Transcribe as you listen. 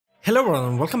Hello everyone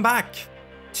and welcome back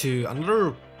to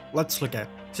another Let's Look At.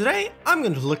 Today I'm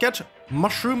going to look at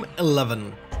Mushroom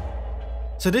 11.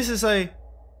 So this is a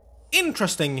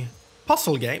interesting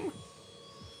puzzle game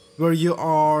where you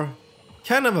are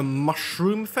kind of a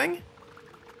mushroom thing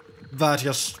that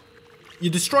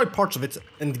you destroy parts of it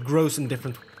and it grows in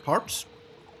different parts.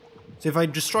 So if I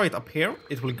destroy it up here,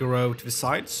 it will grow to the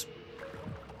sides.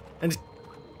 And it's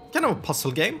kind of a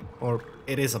puzzle game, or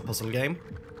it is a puzzle game.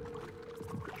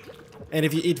 And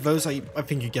if you eat those, I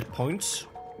think you get points.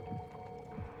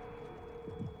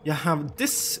 You have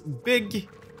this big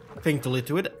thing to lead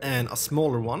to it and a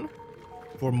smaller one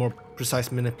for more precise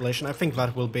manipulation. I think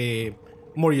that will be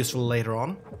more useful later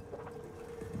on.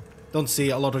 Don't see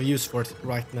a lot of use for it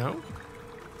right now.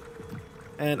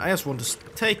 And I just want to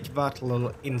take that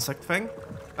little insect thing.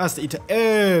 It has to eat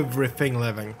everything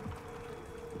living.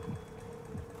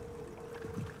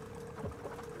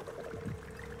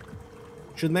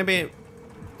 Should maybe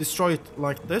destroy it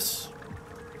like this?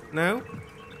 No?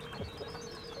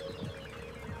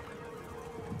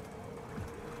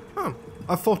 Huh.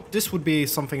 I thought this would be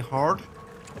something hard,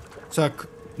 so I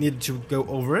needed to go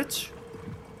over it.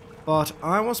 But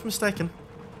I was mistaken.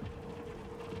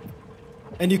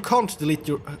 And you can't delete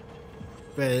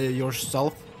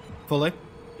yourself fully.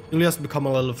 You'll just become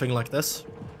a little thing like this.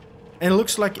 And it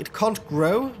looks like it can't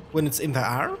grow when it's in the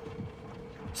air.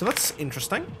 So that's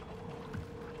interesting.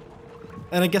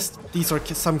 And I guess these are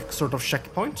some sort of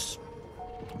checkpoints.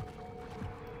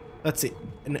 Let's see.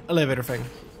 An elevator thing.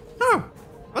 Oh,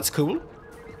 that's cool.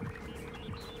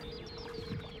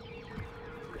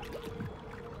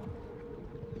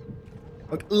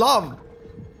 Okay,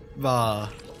 lava.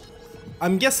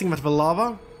 I'm guessing that the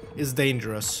lava is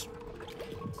dangerous.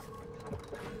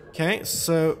 Okay,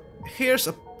 so here's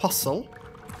a puzzle.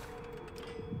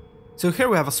 So here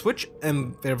we have a switch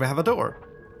and there we have a door.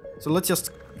 So let's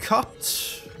just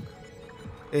cut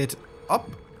it up.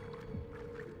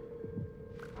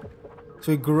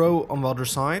 So we grow on the other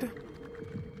side.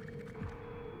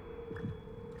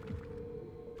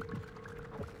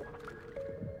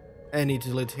 And need to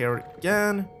delete here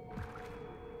again.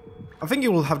 I think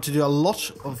you will have to do a lot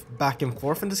of back and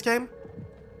forth in this game.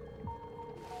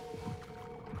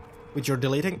 Which you're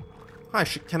deleting. Hi,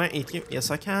 can I eat you?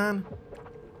 Yes, I can.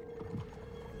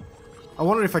 I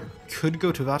wonder if I could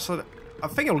go to that side. I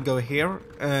think I will go here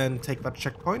and take that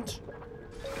checkpoint.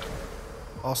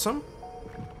 Awesome.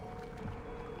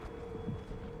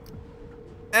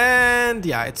 And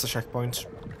yeah, it's a checkpoint.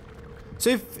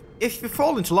 So if you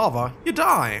fall into lava, you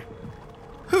die.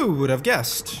 Who would have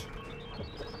guessed?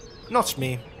 Not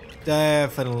me.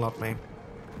 Definitely not me.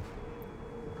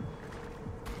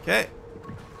 Okay.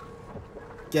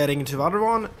 Getting into the other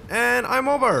one, and I'm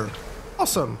over.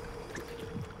 Awesome.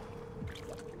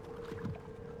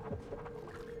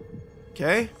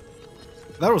 Okay,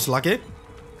 that was lucky.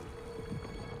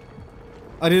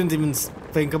 I didn't even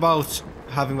think about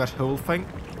having that whole thing.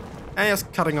 And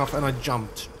just cutting off and I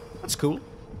jumped. That's cool.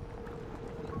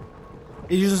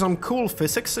 It uses some cool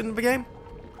physics in the game.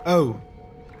 Oh.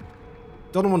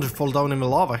 Don't want to fall down in the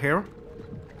lava here.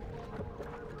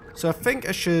 So I think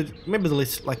I should maybe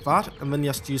delete like that and then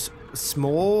just use a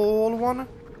small one.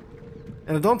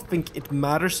 And I don't think it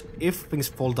matters if things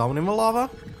fall down in the lava.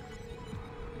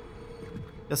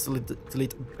 Just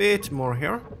delete a bit more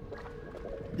here.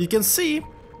 You can see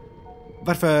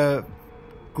that the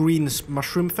green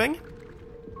mushroom thing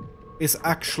is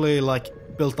actually like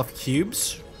built of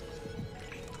cubes.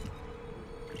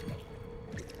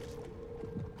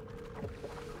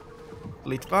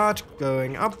 Delete that,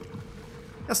 going up.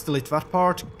 Just delete that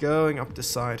part, going up this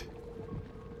side.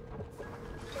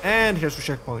 And here's the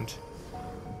checkpoint.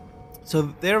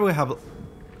 So there we have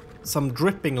some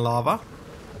dripping lava.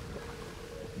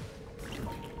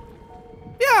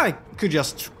 I could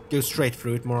just go straight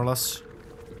through it, more or less.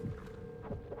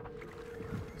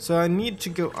 So I need to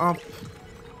go up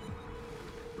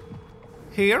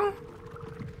here.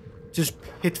 Just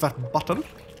hit that button.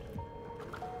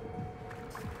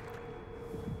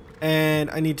 And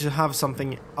I need to have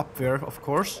something up there, of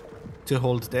course, to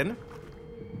hold it in.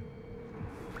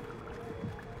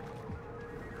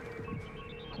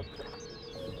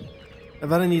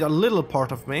 And then I need a little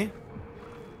part of me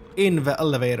in the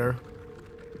elevator.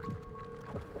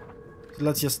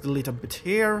 Let's just delete a bit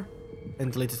here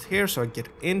and delete it here so I get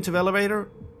into the elevator.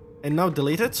 And now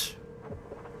delete it.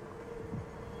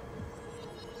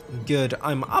 Good,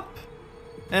 I'm up.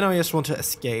 And I just want to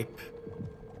escape.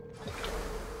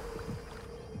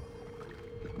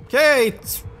 Okay,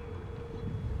 it's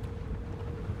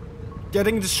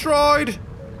getting destroyed.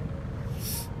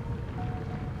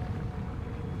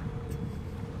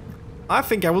 I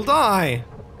think I will die.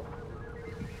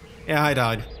 Yeah, I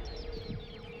died.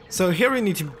 So here we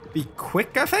need to be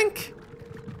quick, I think?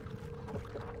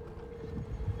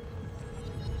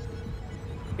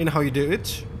 In how you do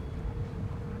it.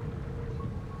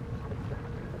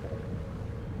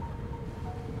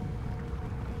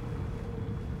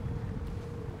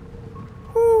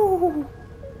 Woo.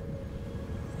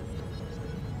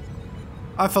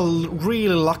 I felt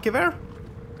really lucky there,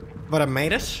 but I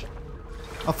made it.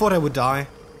 I thought I would die.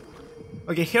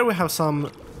 Okay, here we have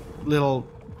some little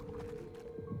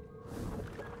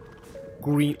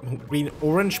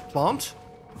green-orange plant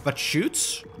that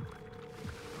shoots.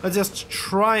 Let's just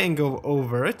try and go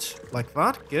over it like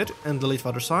that. Good. And delete the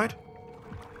other side.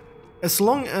 As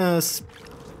long as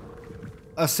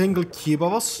a single cube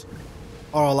of us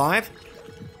are alive,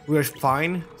 we're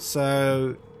fine.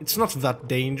 So it's not that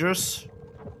dangerous.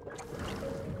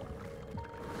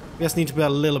 We just need to be a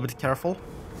little bit careful.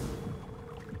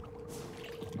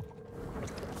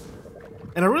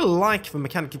 And I really like the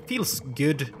mechanic. It feels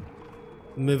good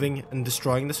moving and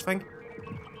destroying this thing.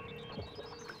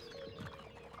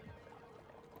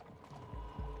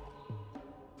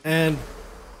 And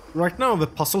right now the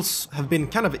puzzles have been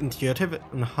kind of intuitive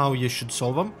on how you should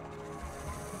solve them.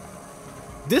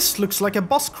 This looks like a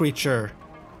boss creature.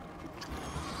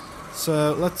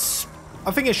 So let's...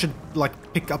 I think I should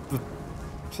like pick up the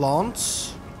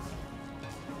plants.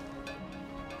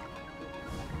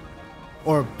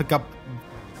 Or pick up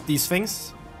these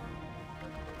things.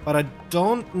 But I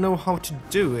don't know how to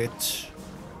do it.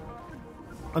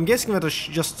 I'm guessing that I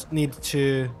just need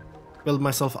to build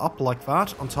myself up like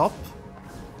that on top.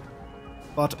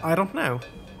 But I don't know.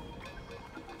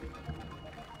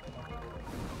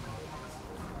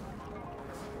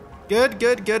 Good,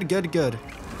 good, good, good, good.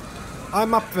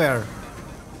 I'm up there.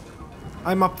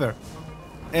 I'm up there.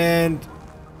 And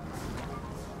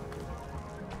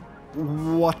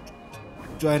what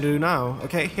do I do now?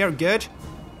 Okay, here, good.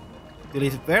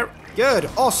 Delete it there. Good,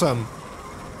 awesome.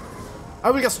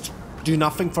 I will just do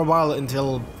nothing for a while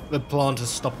until the plant has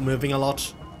stopped moving a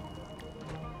lot.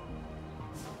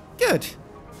 Good.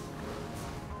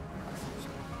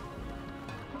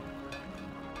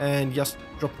 And just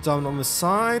drop it down on the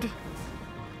side.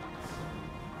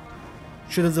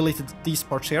 Should have deleted these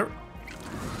parts here.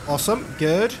 Awesome,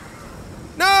 good.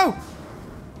 No!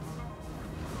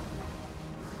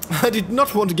 I did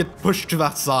not want to get pushed to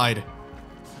that side.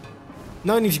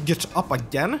 Now I need to get up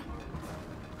again.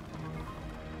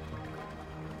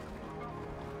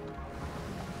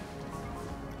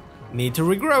 Need to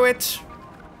regrow it.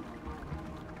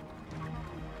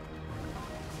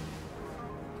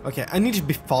 Okay, I need to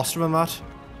be faster than that.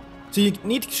 So you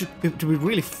need to be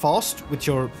really fast with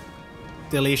your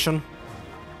deletion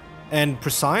and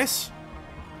precise.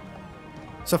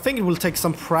 So I think it will take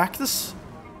some practice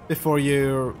before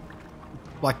you're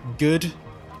like good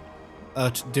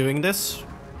at doing this.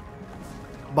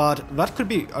 But that could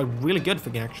be a really good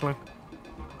thing actually.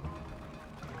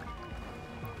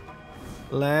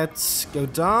 Let's go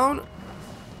down.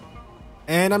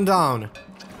 And I'm down.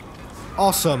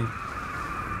 Awesome.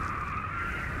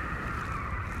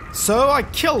 So I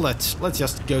killed it. Let's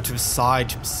just go to the side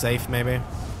to be safe maybe.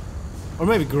 Or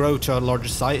maybe grow to a larger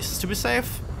size to be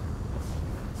safe.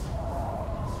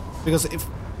 Because if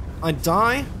I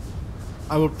die,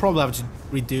 I will probably have to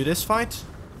redo this fight.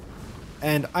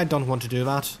 And I don't want to do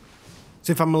that.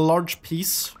 So if I'm a large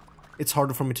piece, it's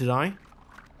harder for me to die.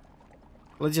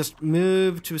 Let's just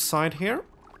move to the side here.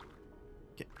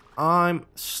 Okay, I'm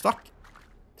stuck.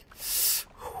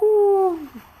 Whew.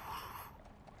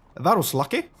 That was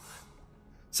lucky.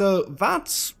 So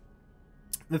that's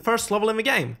the first level in the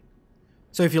game.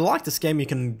 So if you like this game, you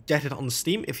can get it on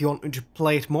Steam. If you want me to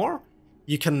play it more,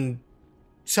 you can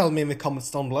tell me in the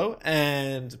comments down below.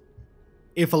 And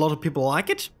if a lot of people like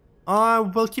it, I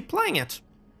will keep playing it.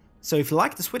 So if you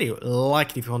like this video,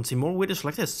 like it if you want to see more videos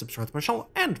like this, subscribe to my channel,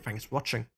 and thanks for watching.